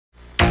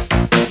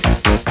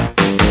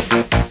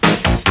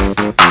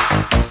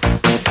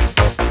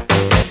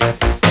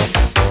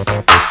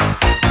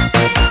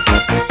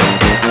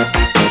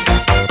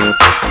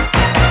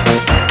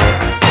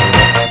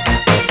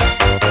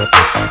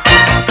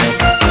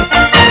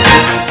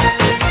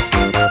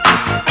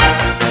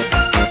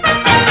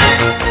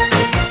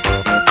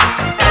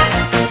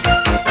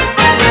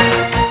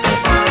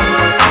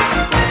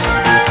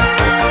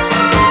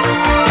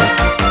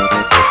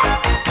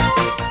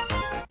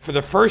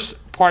the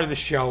first part of the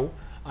show,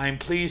 I am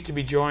pleased to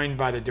be joined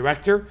by the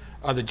director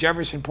of the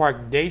Jefferson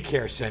Park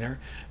Daycare Center,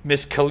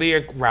 Miss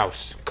Kalia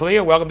Rouse.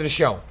 Kalia, welcome to the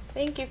show.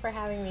 Thank you for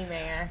having me,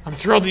 Mayor. I'm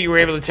thrilled that you were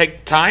able to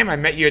take time. I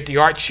met you at the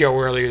art show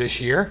earlier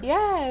this year.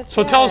 Yes.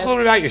 So tell us a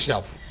little bit about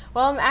yourself.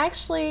 Well, I'm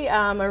actually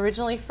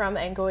originally from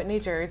Englewood, New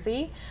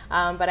Jersey,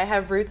 but I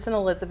have roots in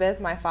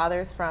Elizabeth. My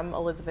father's from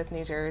Elizabeth,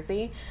 New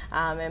Jersey,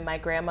 and my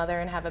grandmother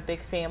and have a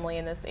big family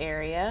in this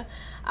area.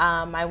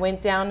 I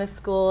went down to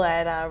school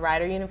at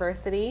Rider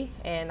University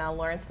in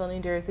Lawrenceville,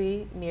 New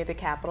Jersey, near the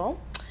Capitol.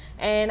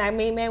 And I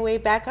made my way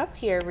back up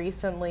here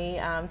recently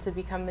to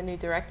become the new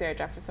director at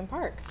Jefferson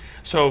Park.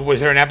 So was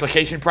there an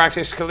application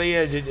process,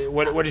 Kalia?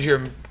 What is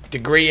your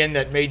degree in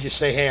that made you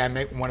say, hey, I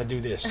might want to do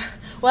this?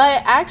 Well,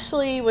 I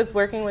actually was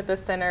working with the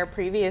center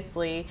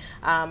previously.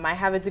 I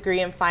have a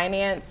degree in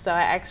finance, so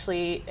I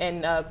actually,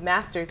 and a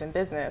master's in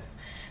business.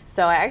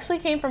 So I actually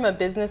came from a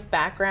business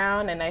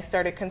background, and I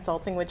started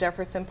consulting with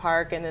Jefferson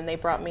Park, and then they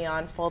brought me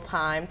on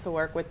full-time to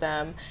work with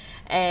them.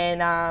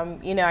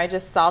 And, you know, I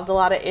just solved a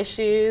lot of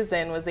issues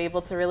and was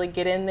able to really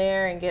get in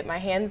there and get my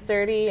hands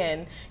dirty.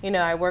 And, you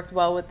know, I worked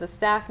well with the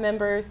staff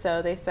members,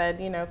 so they said,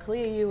 you know,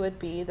 Kalia, you would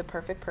be the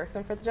perfect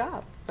person for the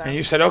job. So, and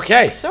you said,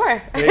 okay.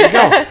 Sure. There you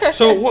go.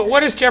 So what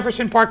does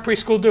Jefferson Park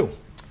Preschool do?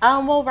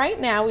 Well, right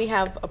now we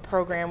have a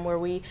program where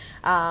we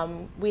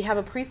have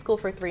a preschool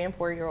for 3- and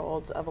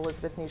 4-year-olds of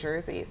Elizabeth, New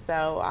Jersey.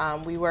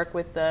 So we work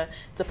with the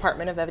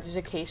Department of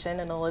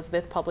Education in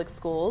Elizabeth Public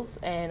Schools,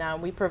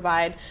 and we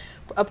provide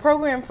a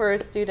program for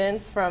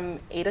students from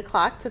 8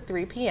 o'clock to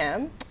 3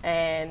 p.m.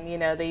 And, you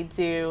know, they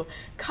do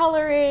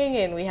coloring,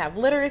 and we have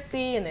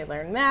literacy, and they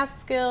learn math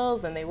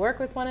skills, and they work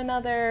with one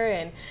another,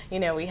 and, you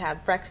know, we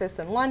have breakfasts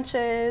and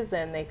lunches,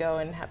 and they go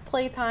and have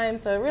playtime.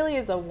 So it really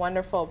is a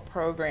wonderful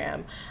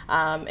program.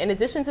 In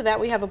addition to that,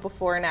 we have a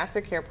before and after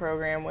care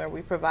program where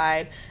we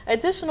provide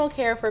additional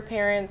care for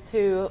parents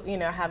who, you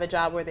know, have a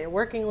job where they're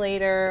working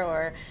later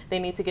or they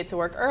need to get to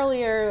work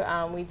earlier.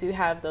 We do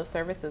have those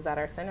services at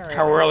our center.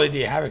 How early do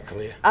you have it,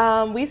 Kalia?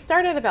 We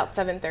start at about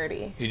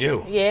 7:30. You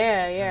do?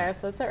 Yeah.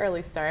 So it's an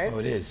early start. Oh,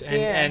 it is.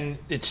 And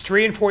it's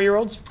 3- and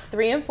 4-year-olds?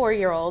 3- and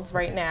 4-year-olds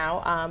right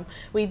now.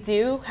 We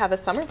do have a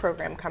summer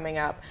program coming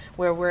up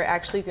where we're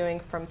actually doing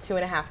from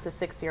 2.5 to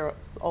 6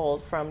 years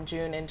old from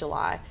June and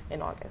July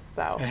and August.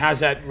 So. And how's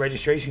that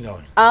registration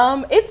going?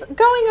 It's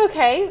going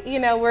okay. You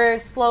know, we're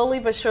slowly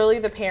but surely,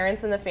 the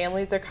parents and the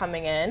families are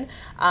coming in.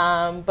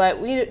 But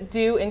we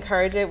do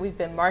encourage it. We've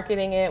been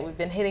marketing it. We've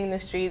been hitting the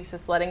streets,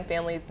 just letting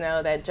families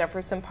know that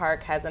Jefferson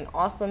Park has an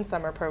awesome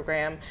summer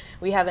program.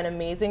 We have an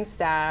amazing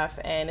staff,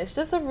 and it's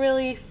just a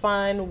really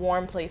fun,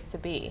 warm place to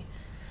be.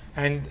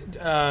 And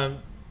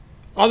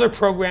other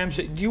programs,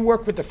 do you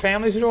work with the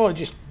families at all, or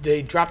just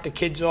they drop the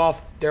kids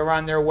off, they're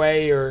on their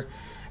way, or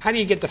how do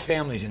you get the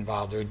families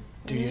involved, or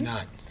do you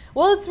not?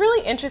 Well, it's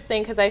really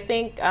interesting because I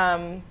think,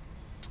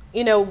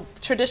 you know,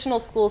 traditional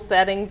school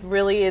settings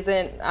really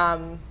isn't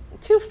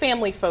too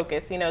family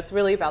focused. You know, it's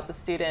really about the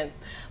students.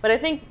 But I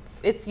think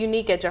it's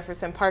unique at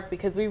Jefferson Park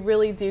because we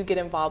really do get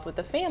involved with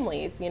the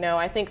families. You know,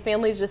 I think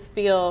families just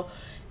feel,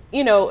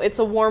 you know, it's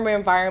a warmer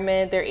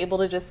environment. They're able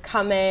to just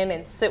come in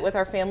and sit with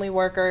our family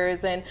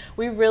workers, and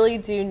we really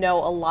do know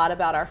a lot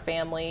about our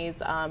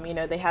families. You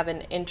know, they have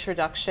an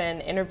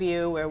introduction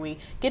interview where we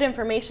get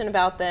information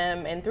about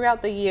them, and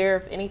throughout the year,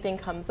 if anything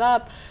comes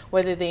up,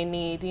 whether they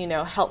need, you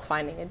know, help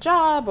finding a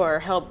job or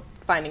help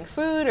finding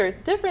food or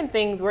different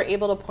things, we're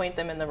able to point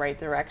them in the right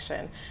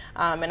direction.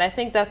 And I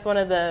think that's one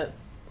of the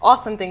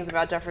awesome things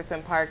about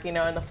Jefferson Park. You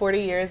know, in the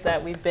 40 years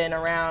that we've been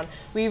around,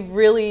 we've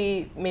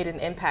really made an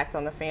impact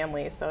on the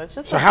family. So it's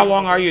just. So how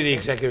long are you the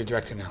executive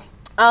director now?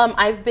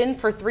 I've been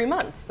for 3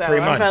 months. So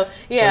 3 months.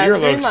 Yeah, so you're a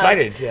little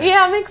excited.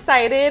 Yeah, I'm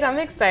excited.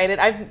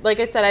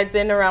 Like I said, I've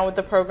been around with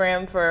the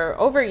program for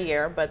over a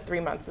year, but 3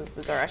 months is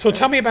the direction. So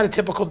tell me about a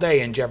typical day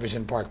in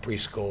Jefferson Park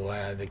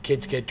Preschool. The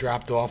kids get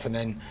dropped off, and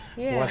then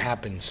what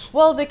happens?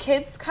 Well, the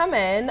kids come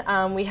in.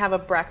 We have a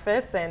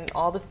breakfast, and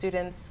all the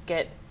students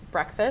get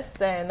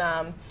breakfast,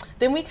 and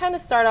then we kind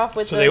of start off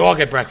with. So they all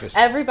get breakfast.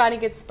 Everybody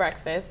gets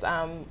breakfast.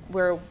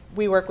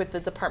 We work with the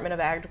Department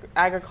of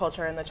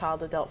Agriculture and the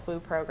Child Adult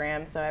Food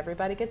Program, so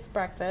everybody gets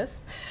breakfast.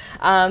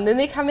 Then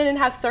they come in and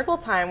have circle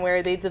time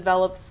where they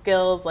develop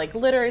skills like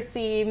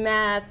literacy,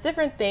 math,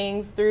 different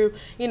things through,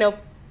 you know,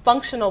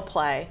 functional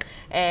play.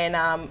 And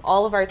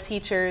all of our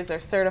teachers are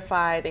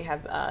certified. They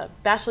have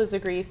bachelor's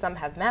degrees, some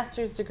have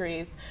master's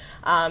degrees.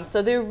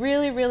 So they're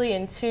really, really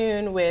in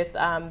tune with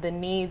the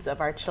needs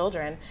of our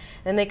children.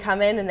 Then they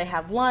come in and they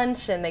have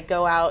lunch, and they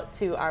go out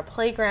to our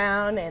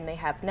playground, and they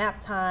have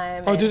nap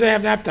time. Oh, do they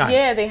have nap time?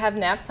 Yeah, they have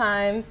nap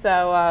time.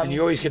 So and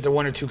you always get the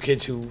 1 or 2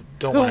 kids who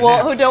don't want to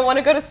nap. Who don't want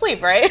to go to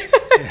sleep, right?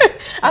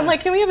 I'm like,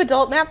 can we have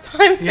adult nap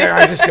time too? Yeah, I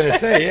was just going to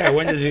say, yeah,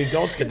 when does the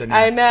adults get the nap?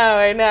 I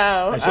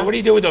know. And so what do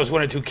you do with those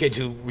 1 or 2 to kids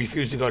who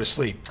refuse to go to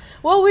sleep?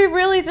 Well, we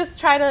really just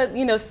try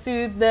to,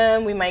 soothe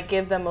them. We might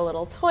give them a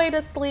little toy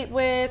to sleep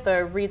with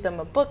or read them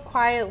a book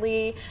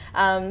quietly.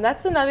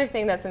 That's another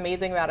thing that's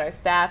amazing about our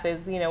staff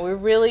is, we're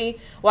really,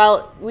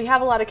 while we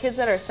have a lot of kids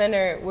at our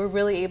center, we're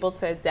really able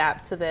to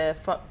adapt to the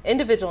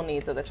individual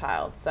needs of the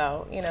child.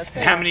 So, it's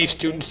really How many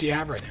students do you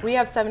have right now? We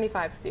have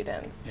 75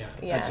 students. Yeah.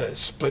 That's a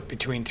split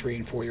between 3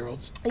 and 4 year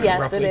olds? Yes,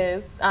 roughly? it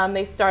is.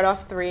 They start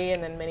off 3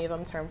 and then many of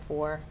them turn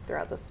 4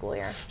 throughout the school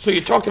year. So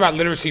you talked about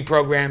literacy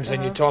programs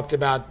and you talked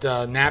about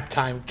nap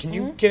time. Can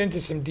you get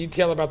into some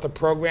detail about the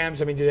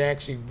programs? I mean, do they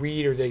actually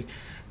read or they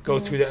go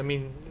through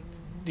the,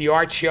 the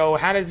art show?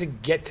 How does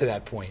it get to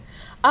that point?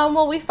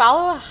 Well, we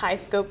follow a high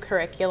scope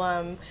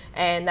curriculum,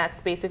 and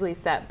that's basically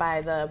set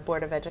by the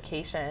Board of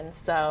Education.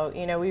 So,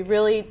 we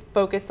really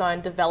focus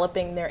on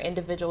developing their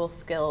individual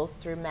skills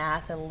through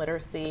math and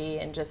literacy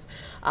and just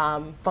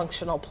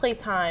functional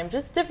playtime,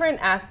 just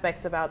different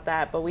aspects about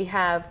that. But we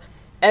have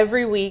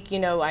every week,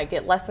 I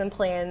get lesson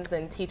plans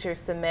and teachers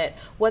submit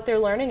what they're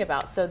learning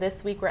about. So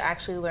this week we're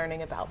actually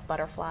learning about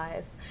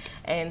butterflies.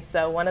 And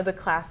so one of the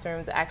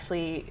classrooms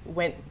actually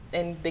went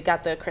and they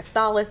got the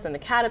chrysalis and the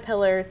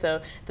caterpillar.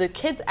 So the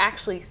kids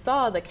actually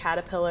saw the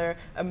caterpillar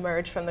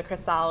emerge from the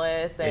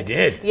chrysalis. And, they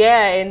did?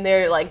 Yeah, and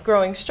they're like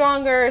growing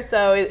stronger.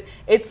 So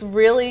it's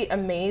really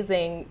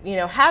amazing,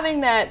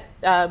 having that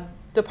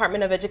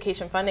Department of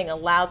Education funding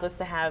allows us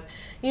to have,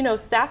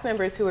 staff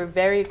members who are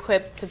very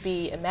equipped to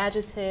be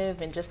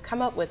imaginative and just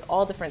come up with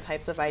all different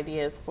types of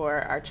ideas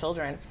for our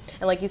children.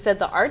 And like you said,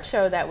 the art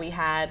show that we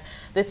had,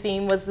 the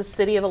theme was the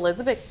city of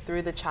Elizabeth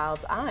through the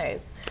child's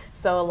eyes.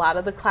 So a lot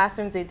of the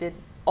classrooms, they did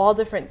all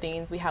different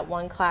themes. We had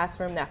one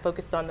classroom that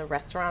focused on the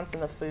restaurants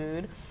and the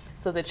food.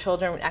 So the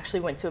children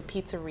actually went to a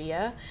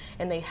pizzeria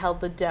and they held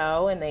the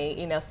dough and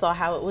they, saw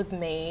how it was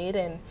made.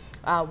 And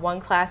one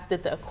class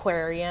did the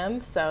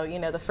aquarium. So,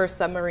 the first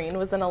submarine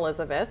was in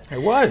Elizabeth.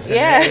 It was.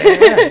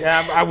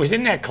 Yeah. I was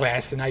in that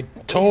class and I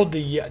told the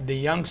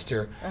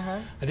youngster,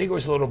 I think it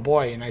was a little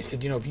boy, and I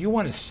said, if you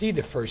want to see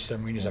the first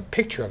submarine, there's a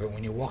picture of it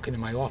when you walk into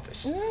my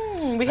office.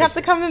 We have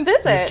to come and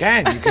visit.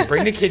 You can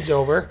bring the kids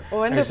over.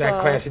 Wonderful. As that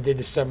class that did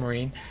the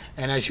submarine.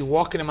 And as you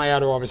walk into my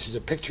outer office, there's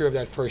a picture of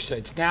that first.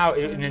 It's now,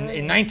 in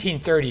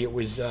 1930, it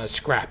was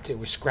scrapped. It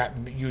was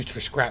used for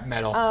scrap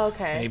metal. Oh,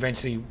 okay. And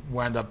eventually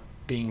wound up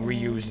being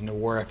reused in the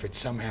war effort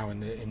somehow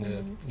in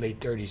the late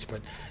 30s, but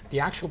the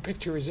actual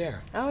picture is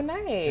there. Oh,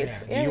 nice.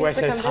 Yeah, the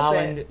USS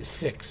Holland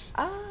 6.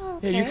 Oh,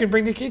 okay. Yeah, you can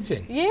bring the kids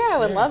in. Yeah, I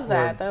would love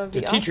that. That would be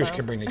awesome. The teachers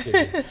can bring the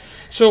kids in.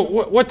 So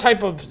what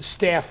type of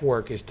staff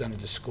work is done at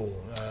the school?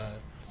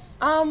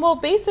 Well,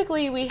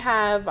 basically, we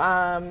have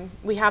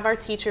our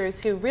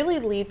teachers who really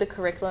lead the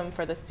curriculum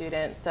for the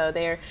students. So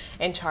they're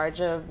in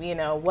charge of,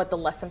 what the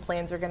lesson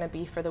plans are going to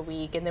be for the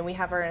week. And then we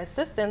have our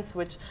assistants,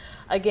 which,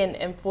 again,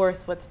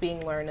 enforce what's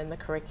being learned in the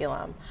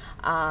curriculum.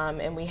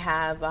 And we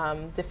have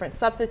different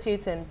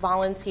substitutes and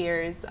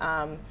volunteers.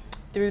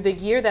 Through the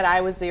year that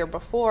I was there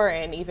before,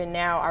 and even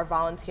now, our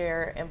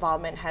volunteer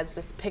involvement has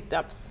just picked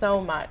up so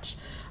much,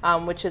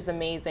 which is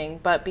amazing.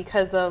 But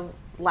because of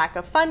lack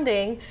of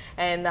funding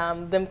and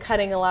them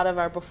cutting a lot of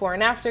our before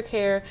and after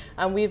care,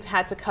 we've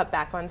had to cut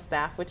back on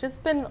staff, which has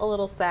been a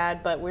little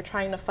sad, but we're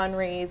trying to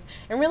fundraise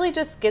and really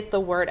just get the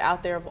word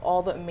out there of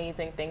all the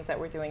amazing things that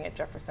we're doing at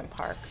Jefferson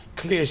Park.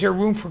 Is there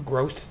room for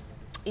growth?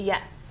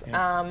 Yes.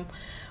 Yeah.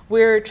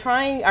 We're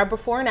trying, our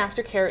before and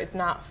after care is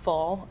not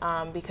full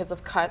because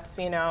of cuts,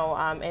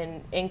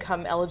 in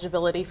income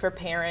eligibility for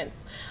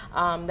parents.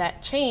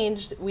 That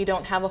changed. We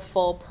don't have a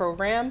full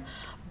program,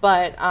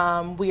 but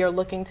we are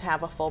looking to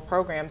have a full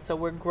program. So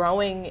we're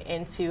growing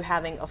into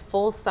having a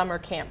full summer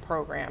camp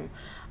program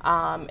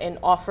and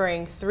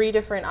offering 3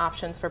 different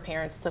options for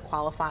parents to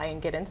qualify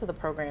and get into the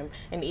program,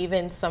 and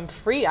even some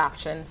free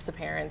options to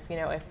parents,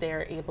 if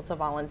they're able to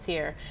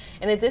volunteer.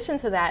 In addition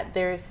to that,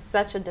 there's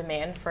such a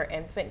demand for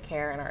infant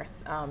care in our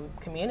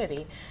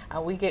community.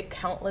 We get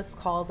countless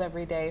calls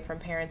every day from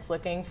parents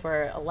looking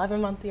for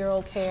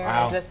 11-month-old care.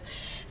 Wow.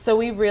 So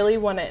we really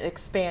want to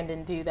expand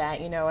and do that,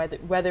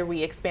 whether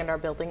we expand our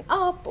building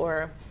up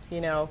or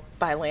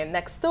buy land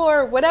next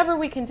door, whatever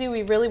we can do,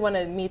 we really want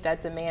to meet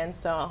that demand.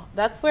 So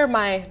that's where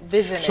my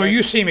vision is. So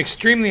you seem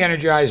extremely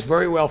energized,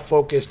 very well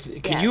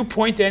focused. Can you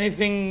point to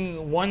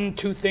anything, 1,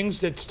 2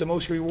 things that's the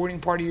most rewarding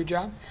part of your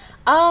job?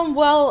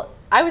 Well,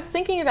 I was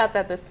thinking about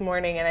that this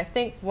morning, and I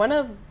think one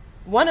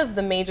of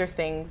the major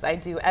things I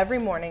do every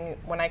morning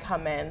when I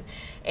come in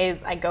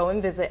is I go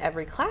and visit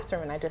every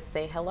classroom and I just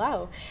say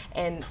hello.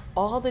 And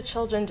all the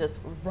children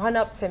just run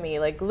up to me,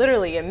 like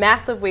literally a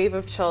massive wave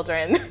of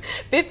children,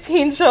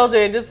 15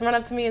 children just run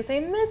up to me and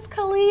say, Miss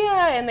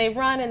Kalia, and they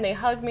run and they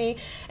hug me.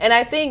 And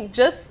I think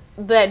just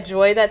that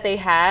joy that they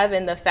have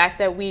and the fact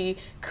that we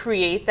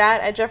create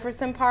that at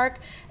Jefferson Park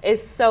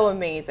is so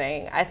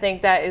amazing. I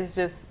think that is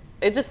just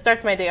it just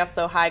starts my day off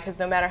so high, because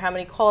no matter how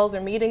many calls or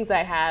meetings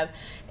I have,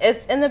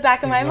 it's in the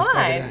back of my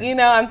mind. You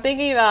know, I'm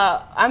thinking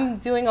about, I'm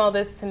doing all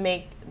this to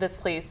make this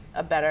place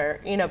a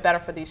better, better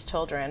for these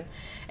children.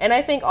 And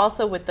I think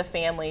also with the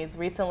families,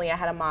 recently I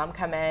had a mom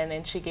come in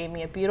and she gave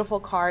me a beautiful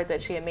card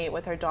that she had made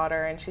with her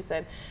daughter, and she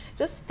said,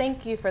 just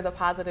thank you for the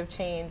positive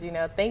change,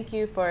 thank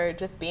you for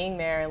just being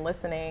there and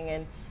listening.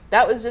 And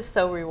that was just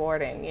so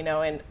rewarding,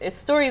 and it's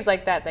stories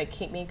like that that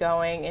keep me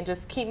going and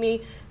just keep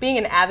me being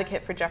an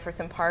advocate for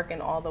Jefferson Park and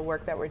all the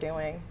work that we're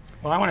doing.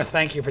 Well, I want to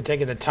thank you for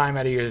taking the time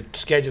out of your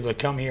schedule to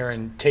come here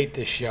and tape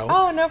this show.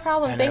 Oh, no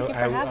problem. And thank you for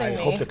having me. I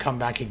hope to come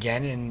back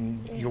again,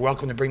 and you're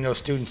welcome to bring those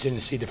students in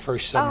to see the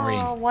first submarine.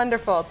 Oh,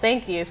 wonderful.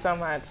 Thank you so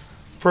much.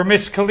 For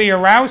Miss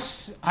Kalia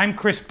Rouse, I'm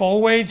Chris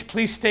Bolwage.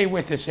 Please stay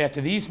with us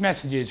after these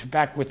messages,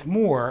 back with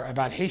more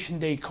about Haitian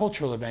Day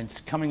cultural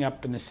events coming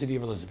up in the city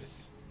of Elizabeth.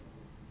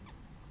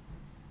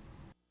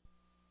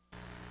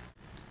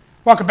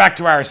 Welcome back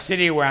to our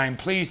city, where I'm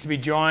pleased to be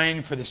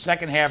joined for the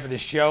second half of the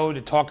show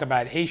to talk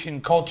about Haitian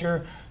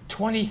Culture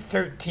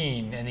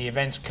 2013 and the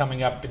events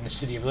coming up in the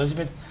city of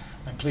Elizabeth.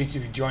 I'm pleased to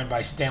be joined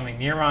by Stanley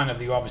Neron of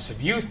the Office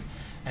of Youth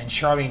and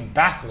Charlene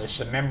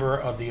Bathlis, a member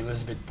of the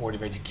Elizabeth Board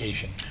of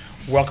Education.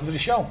 Welcome to the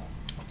show.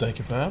 Thank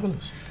you for having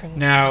us.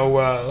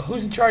 Now,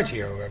 who's in charge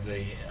here of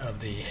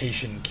the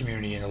Haitian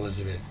community in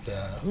Elizabeth?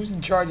 Who's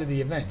in charge of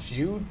the events?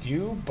 You,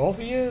 both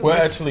of you? Well,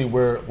 actually,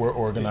 we're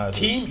organizers.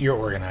 Team? You're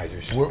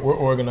organizers. We're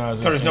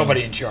organizers. So there's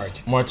nobody in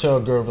charge. Martell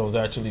Gerville is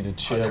actually the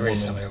chairwoman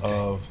okay.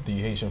 of the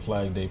Haitian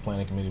Flag Day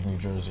Planning Committee of New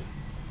Jersey,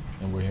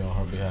 and we're here on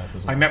her behalf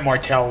as well. I met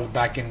Martell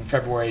back in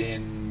February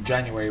and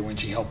January when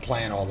she helped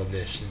plan all of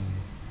this, and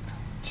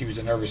she was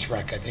a nervous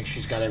wreck. I think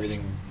she's got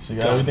everything. She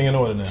got everything in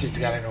order now. She's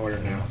got it in order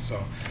now.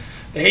 So.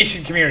 The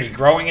Haitian community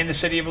growing in the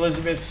city of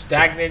Elizabeth,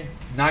 stagnant,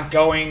 not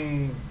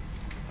going.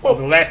 Well,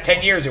 over the last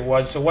 10 years it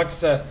was. So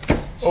what's the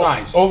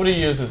size? Over the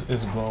years,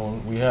 it's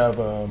grown. We have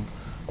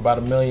about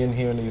 1 million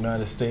here in the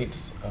United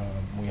States.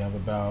 We have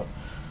about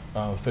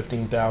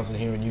 15,000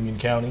 here in Union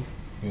County,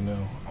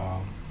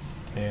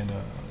 and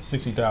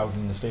 60,000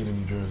 in the state of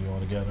New Jersey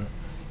altogether.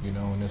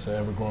 And it's an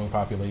ever-growing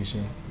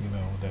population.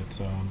 That's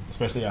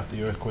especially after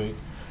the earthquake,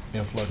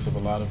 influx of a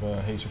lot of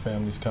Haitian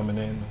families coming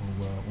in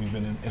who we've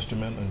been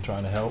instrumental in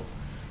trying to help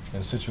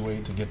and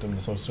situate to get them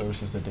the social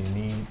services that they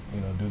need,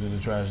 due to the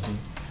tragedy.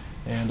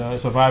 And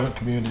it's a vibrant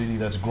community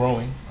that's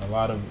growing. A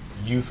lot of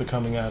youth are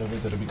coming out of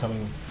it that are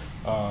becoming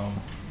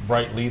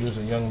bright leaders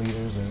and young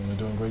leaders, and they're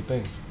doing great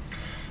things.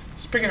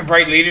 Speaking of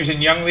bright leaders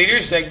and young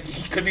leaders,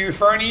 he could be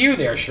referring to you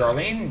there,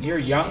 Charlene. You're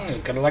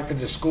young, got elected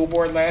to the school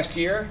board last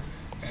year,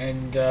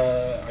 and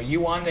are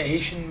you on the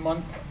Haitian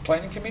Month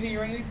Planning Committee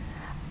or anything?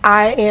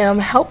 I am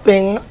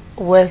helping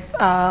with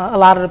a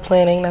lot of the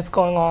planning that's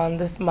going on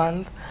this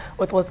month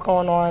with what's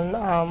going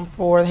on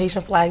for the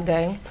Haitian Flag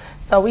Day.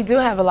 So we do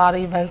have a lot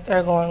of events that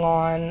are going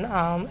on,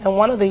 and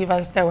one of the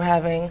events that we're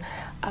having,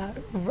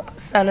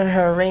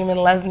 Senator Raymond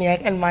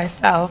Lesniak and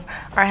myself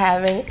are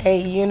having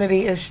a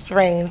Unity is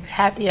Strength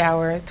happy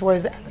hour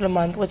towards the end of the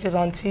month, which is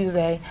on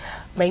Tuesday,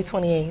 May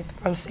 28th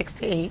from 6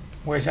 to 8.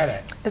 Where's that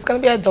at? It's going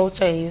to be at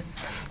Dolce's,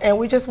 and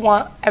we just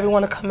want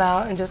everyone to come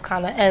out and just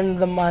kind of end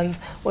the month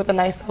with a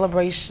nice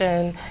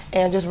celebration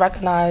and just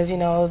recognize, a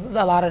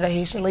lot of the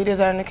Haitian leaders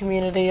are in the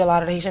community, a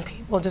lot of the Haitian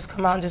people just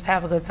come out and just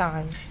have a good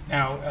time.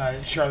 Now,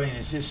 Charlene,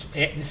 this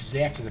is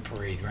after the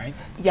parade, right?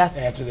 Yes.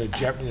 After the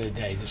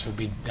day, this will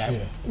be that.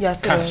 Yeah.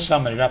 Yes, kind of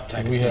summing it up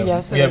type of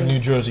thing. We have New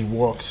Jersey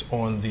Walks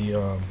on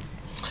the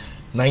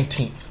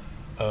 19th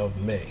of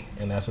May,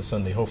 and that's a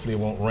Sunday. Hopefully it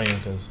won't rain,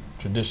 because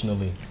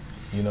traditionally,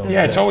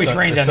 yeah, it's always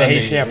rained on the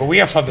Haitian, yeah, but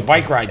we also have the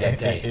bike ride that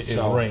day. It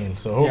rained,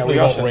 so hopefully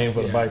it won't rain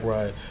for the bike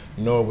ride,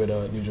 nor with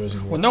New Jersey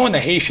Walks. Well, knowing the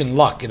Haitian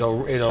luck,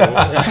 it'll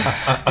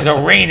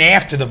rain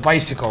after the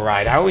bicycle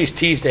ride. I always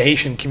tease the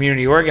Haitian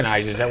community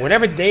organizers that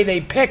whatever day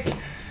they pick,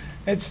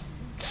 it's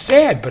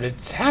sad, but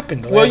it's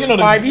happened the last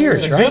 5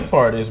 years, right? The good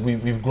part is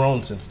we've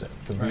grown since then,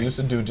 because we used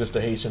to do just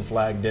a Haitian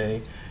Flag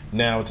Day.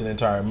 Now it's an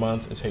entire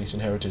month. It's Haitian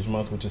Heritage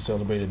Month, which is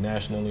celebrated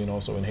nationally and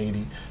also in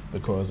Haiti,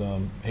 because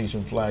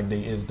Haitian Flag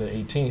Day is the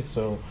 18th.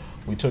 So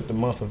we took the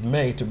month of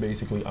May to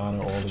basically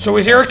honor all the. So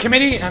is there a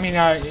committee? I mean,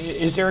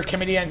 is there a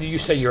committee? And you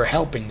say you're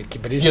helping,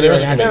 but is there a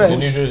committee? The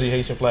New Jersey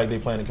Haitian Flag Day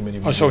Planning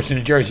Committee. Oh, so it's in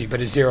New Jersey,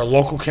 but is there a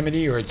local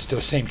committee, or it's the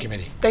same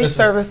committee? They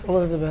service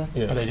Elizabeth.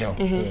 Yeah. Oh, they do?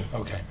 Mm-hmm.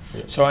 Okay.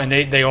 Yeah. So, and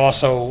they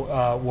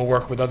also will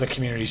work with other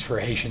communities for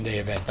Haitian Day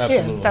events?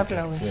 Absolutely. Yeah,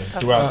 definitely. Yeah.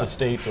 Throughout the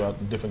state, throughout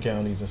the different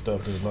counties and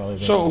stuff, there's a lot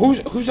of events. So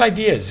whose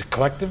ideas?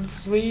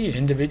 Collectively?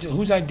 Individual?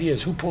 Whose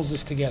ideas? Who pulls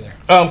this together?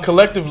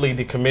 Collectively,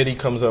 the committee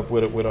comes up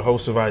with a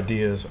host of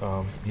ideas.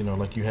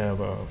 Like you have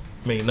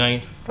May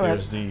 9th.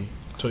 There's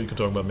so you can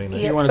talk about May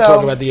 9th. Yeah, you want to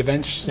talk about the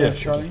events,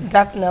 Charlene?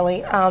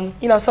 Definitely.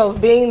 So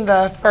being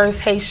the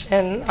first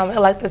Haitian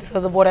elected to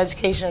the Board of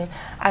Education,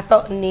 I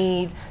felt a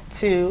need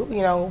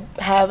to,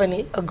 have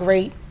a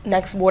great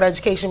next Board of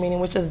Education meeting,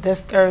 which is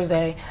this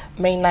Thursday,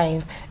 May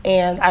 9th.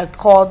 And I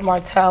called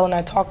Martell and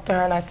I talked to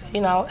her and I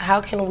said,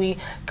 how can we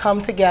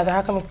come together?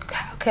 How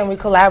can we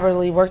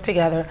collaboratively work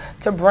together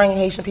to bring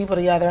Haitian people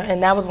together?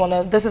 And that was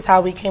this is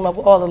how we came up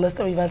with all the list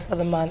of events for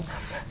the month.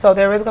 So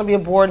there is going to be a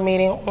board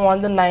meeting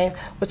on the 9th,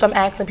 which I'm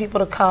asking people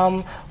to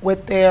come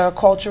with their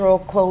cultural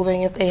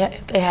clothing if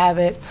they have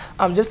it,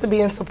 just to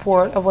be in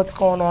support of what's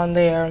going on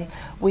there.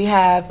 We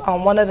have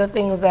one of the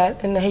things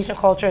that in the Haitian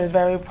culture is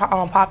very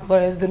popular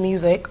is the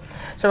music.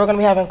 So we're going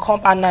to be having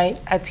compa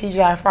night at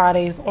TGI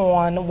Fridays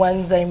on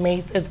Wednesday,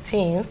 May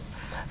 15th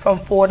from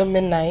 4 to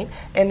midnight.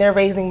 And they're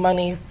raising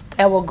money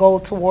that will go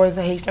towards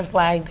the Haitian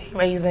Flag Day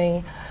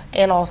raising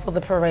and also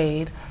the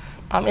parade.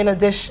 In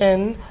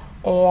addition,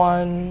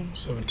 on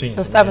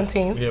the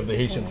 17th. We have the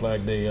Haitian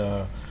Flag Day.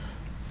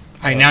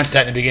 I announced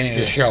that in the beginning of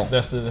the show.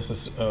 That's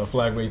a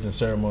flag raising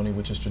ceremony,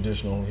 which is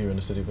traditional here in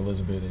the city of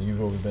Elizabeth, and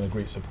you've always been a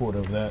great supporter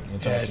of that.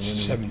 Yeah,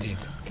 it's the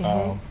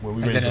 17th. Where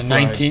we And raise then the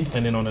the flag. 19th?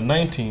 And then on the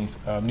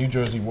 19th, New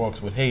Jersey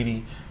Walks with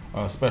Haiti,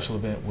 a special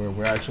event where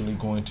we're actually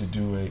going to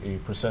do a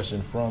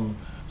procession from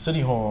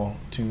City Hall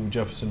to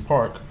Jefferson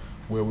Park,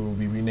 where we will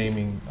be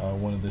renaming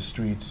one of the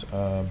streets.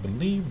 I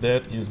believe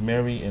that is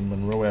Mary and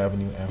Monroe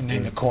Avenue after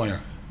Name the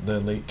corner. the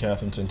late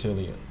Catherine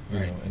Centillion.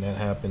 Right. And that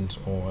happens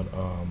on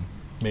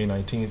May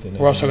 19th. And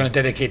We're also going to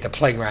dedicate the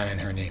playground in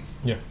her name.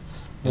 Yeah.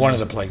 One of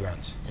the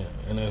playgrounds. Yeah,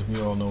 and as we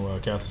all know,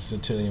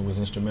 Catherine Centillion was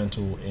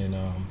instrumental in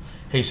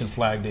Haitian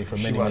Flag Day for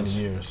many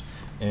years,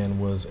 and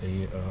was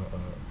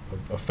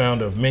a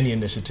founder of many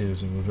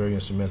initiatives, and was very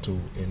instrumental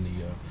in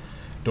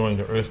during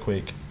the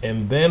earthquake.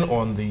 And then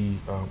on the,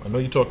 I know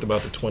you talked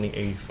about the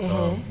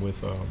 28th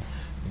with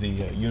the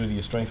Unity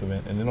of Strength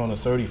event, and then on the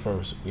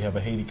 31st we have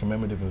a Haiti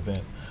commemorative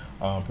event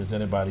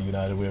presented by the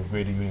United Way of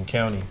Greater Union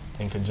County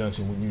in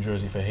conjunction with New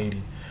Jersey for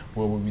Haiti,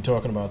 where we'll be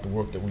talking about the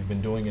work that we've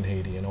been doing in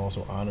Haiti and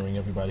also honoring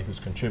everybody who's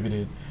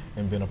contributed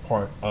and been a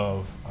part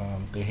of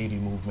the Haiti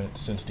movement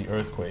since the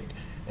earthquake.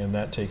 And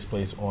that takes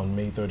place on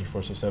May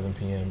 31st at 7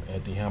 p.m.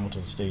 at the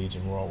Hamilton Stage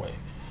in Rawway.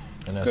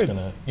 And that's going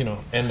to,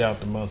 end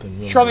out the month. And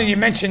really Charlene, you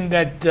mentioned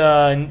that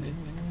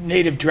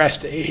native dress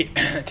to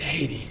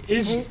Haiti.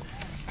 Is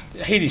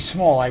Haiti's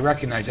small, I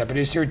recognize that, but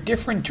is there a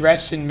different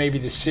dress in maybe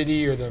the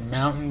city or the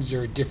mountains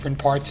or different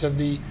parts of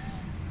the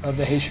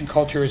Haitian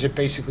culture, or is it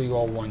basically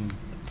all one?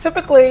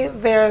 Typically,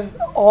 there's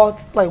all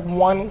like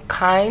one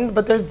kind,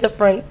 but there's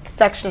different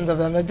sections of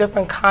them. There's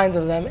different kinds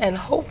of them, and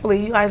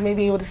hopefully you guys may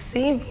be able to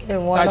see me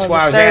in one. That's on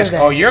why I was Thursday. asking.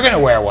 Oh, you're going to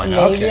wear one?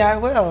 Maybe okay. I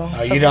will.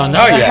 Oh, you don't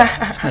know yet.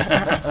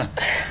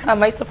 I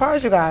might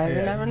surprise you guys.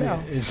 You never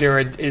know. Is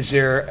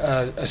there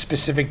a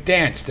specific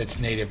dance that's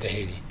native to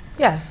Haiti?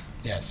 Yes.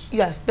 Yes.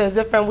 Yes. There's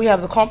different. We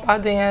have the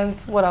compa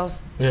dance. What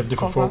else? We have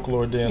different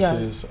folklore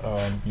dances,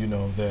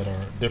 Yes. That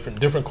are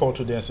different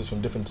cultural dances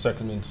from different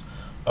segments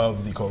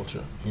of the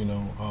culture.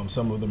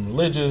 Some of them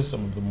religious,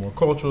 some of them more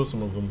cultural,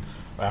 some of them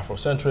are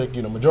Afrocentric.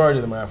 Majority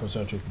of them are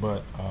Afrocentric,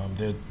 but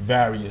there are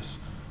various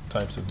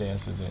types of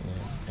dances.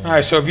 All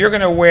right, so if you're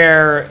going to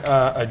wear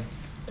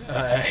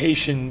a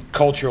Haitian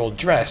cultural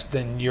dress,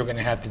 then you're going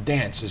to have to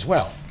dance as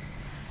well.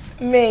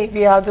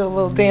 Maybe I'll do a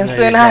little dancing.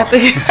 There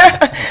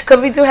you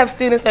Because we do have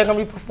students that are going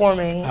to be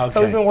performing. Okay.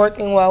 So we've been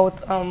working well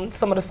with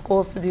some of the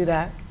schools to do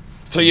that.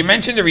 So you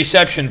mentioned the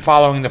reception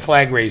following the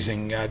flag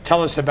raising.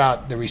 Tell us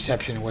about the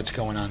reception and what's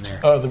going on there.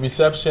 The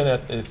reception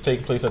is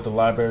taking place at the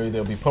library.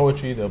 There'll be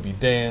poetry, there'll be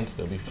dance,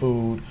 there'll be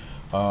food.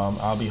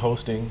 I'll be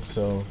hosting,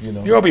 so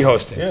You'll be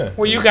hosting. Yeah.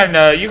 Well, you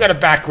got a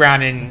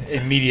background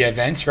in media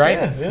events, right?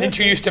 Yeah. Didn't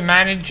you used to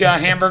manage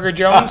Hamburger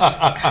Jones?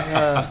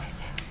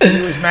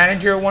 You was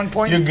manager at one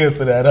point. You're good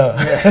for that, huh?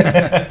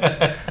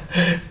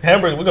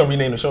 Hamburger. We're gonna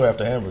rename the show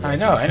after Hamburger. I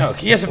know.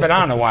 He hasn't been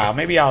on in a while.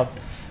 Maybe I'll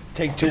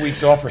take 2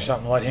 weeks off or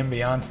something. Let him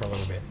be on for a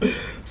little bit.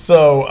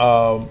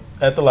 So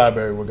at the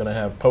library, we're gonna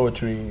have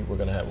poetry. We're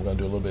gonna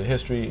do a little bit of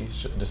history.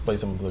 Display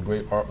some of the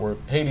great artwork.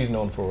 Haiti's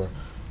known for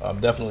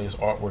definitely its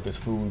artwork, its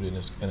food, and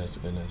its.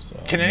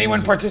 Can anyone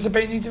music.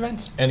 participate in these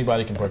events?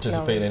 Anybody can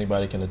participate.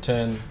 Anybody can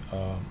attend.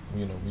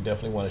 We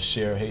definitely want to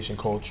share Haitian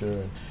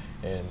culture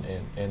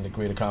and the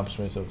great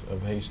accomplishments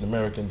of Haitian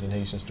Americans and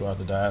Haitians throughout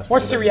the diaspora.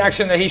 What's the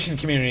reaction of the Haitian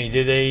community?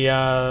 Did they,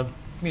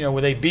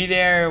 will they be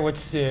there?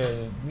 What's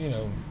the,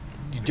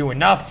 you do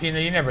enough? You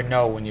never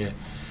know when you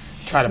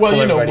try to pull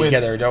everybody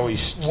together. It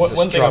always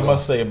one thing I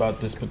must say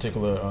about this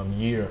particular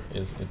year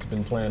is it's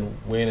been planned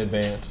way in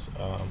advance.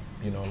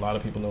 A lot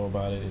of people know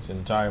about it. It's an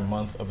entire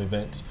month of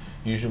events.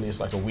 Usually it's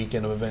like a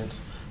weekend of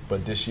events.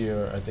 But this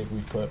year, I think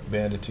we've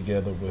banded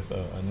together with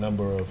a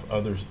number of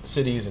other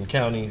cities and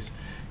counties.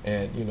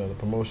 And, the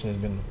promotion has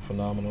been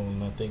phenomenal,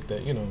 and I think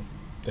that,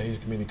 the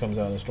Haitian community comes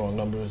out in strong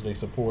numbers, they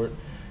support,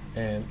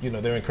 and,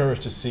 they're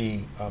encouraged to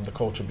see the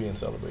culture being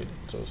celebrated,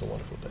 so it's a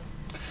wonderful thing.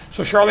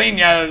 So,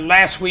 Charlene,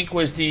 last week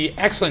was the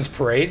Excellence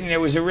Parade, and it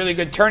was a really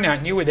good turnout,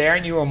 and you were there,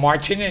 and you were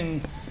marching,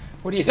 and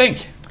what do you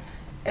think?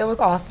 It was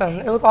awesome.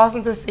 It was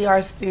awesome to see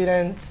our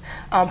students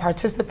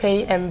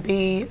participate and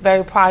be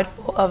very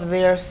prideful of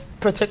their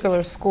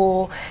particular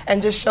school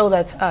and just show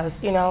that to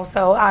us,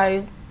 So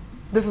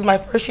this was my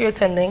first year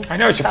attending. I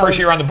know, it's your first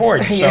year on the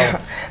board. So.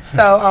 Yeah.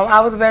 So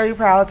I was very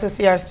proud to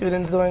see our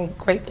students doing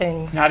great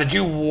things. Now, did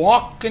you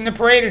walk in the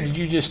parade, or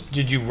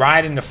did you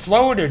ride in the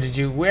float, or did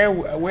you, where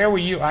were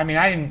you? I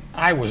mean,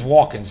 I was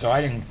walking, so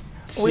I didn't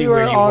see where you were.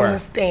 We were on the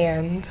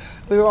stand.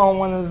 We were on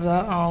one of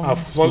the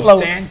float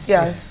floats. stands?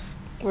 Yes.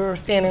 We were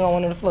standing on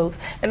one of the floats.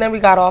 And then we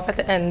got off at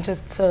the end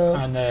just to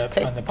on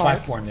the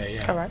platform there,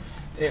 yeah. Correct.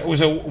 It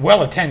was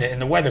well attended,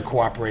 and the weather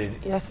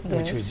cooperated. Yes, it did.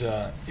 Which was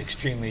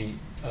extremely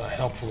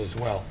helpful as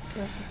well.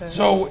 Yes, it did.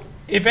 So,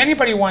 if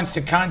anybody wants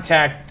to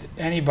contact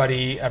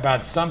anybody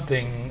about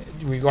something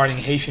regarding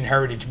Haitian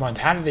Heritage Month,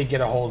 how do they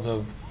get a hold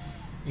of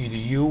either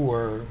you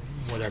or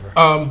whatever?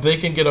 They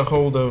can get a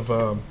hold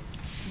of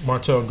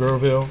Martel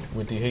Gurville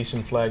with the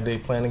Haitian Flag Day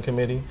Planning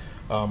Committee.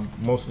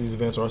 Most of these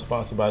events are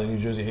sponsored by the New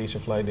Jersey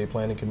Haitian Flag Day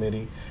Planning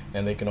Committee,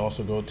 and they can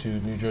also go to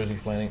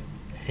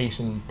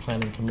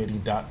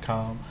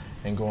HaitianPlanningCommittee.com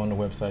and go on the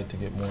website to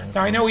get more information.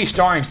 Now, I know East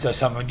Orange does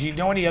something. Do you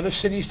know any other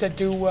cities that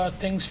do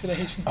things for the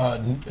Haitian?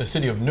 The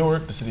city of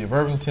Newark, the city of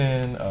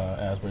Irvington,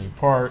 Asbury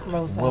Park,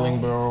 Roselle.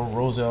 Willingboro,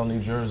 Roselle, New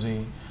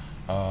Jersey.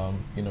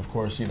 Of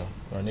course,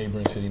 our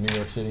neighboring city, New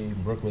York City,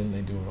 Brooklyn.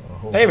 They do a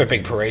whole. They have a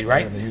big parade,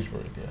 right? They have a huge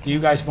parade. Yeah. Do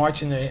you guys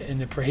march in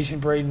the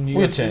Haitian parade in New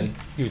York City?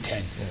 You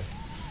attend. Yeah.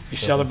 You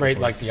celebrate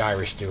like the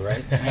Irish do,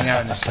 right? Hang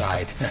out on the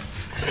side.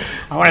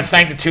 I want to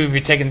thank the two of you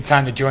for taking the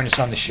time to join us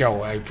on the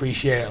show. I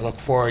appreciate it. I look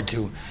forward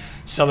to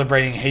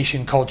celebrating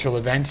Haitian cultural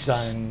events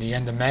on the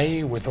end of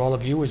May with all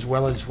of you, as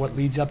well as what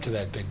leads up to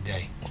that big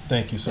day.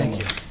 Thank you so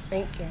much.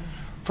 Thank you.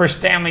 For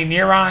Stanley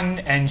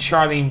Neron and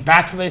Charlene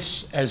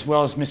Bathless, as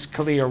well as Miss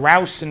Kalia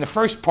Rouse in the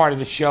first part of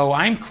the show,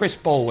 I'm Chris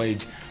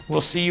Bolwage.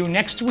 We'll see you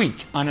next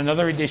week on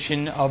another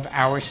edition of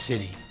Our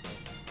City.